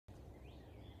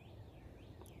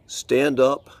Stand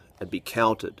up and be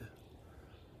counted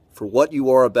for what you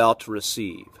are about to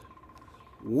receive.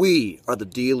 We are the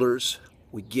dealers.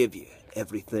 We give you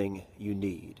everything you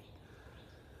need.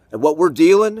 And what we're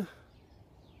dealing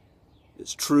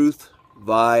is truth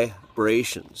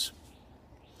vibrations.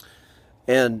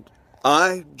 And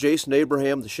I, Jason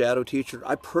Abraham, the Shadow Teacher,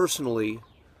 I personally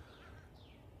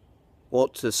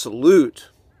want to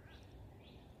salute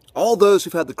all those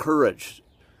who've had the courage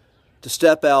to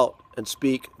step out and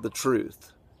speak the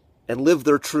truth and live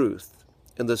their truth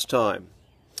in this time.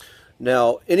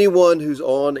 Now, anyone who's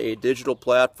on a digital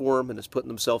platform and is putting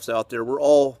themselves out there, we're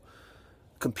all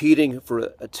competing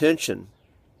for attention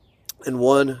in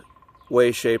one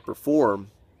way, shape, or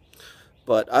form.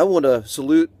 But I want to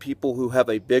salute people who have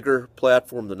a bigger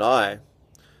platform than I,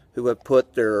 who have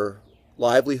put their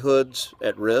livelihoods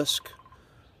at risk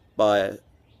by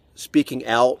speaking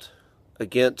out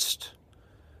against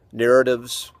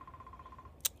narratives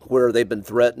where they've been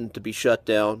threatened to be shut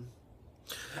down.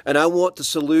 And I want to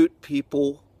salute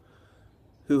people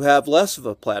who have less of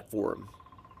a platform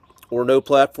or no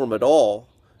platform at all,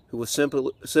 who have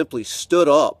simply stood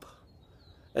up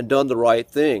and done the right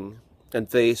thing and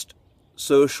faced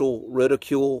social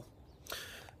ridicule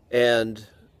and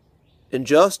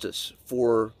injustice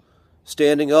for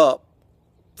standing up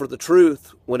for the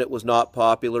truth when it was not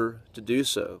popular to do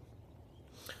so.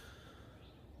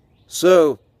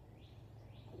 So,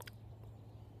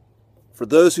 for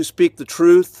those who speak the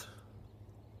truth,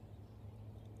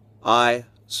 I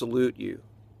salute you.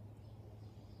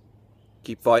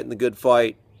 Keep fighting the good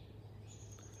fight,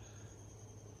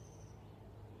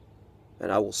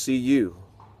 and I will see you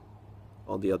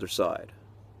on the other side.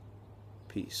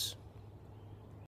 Peace.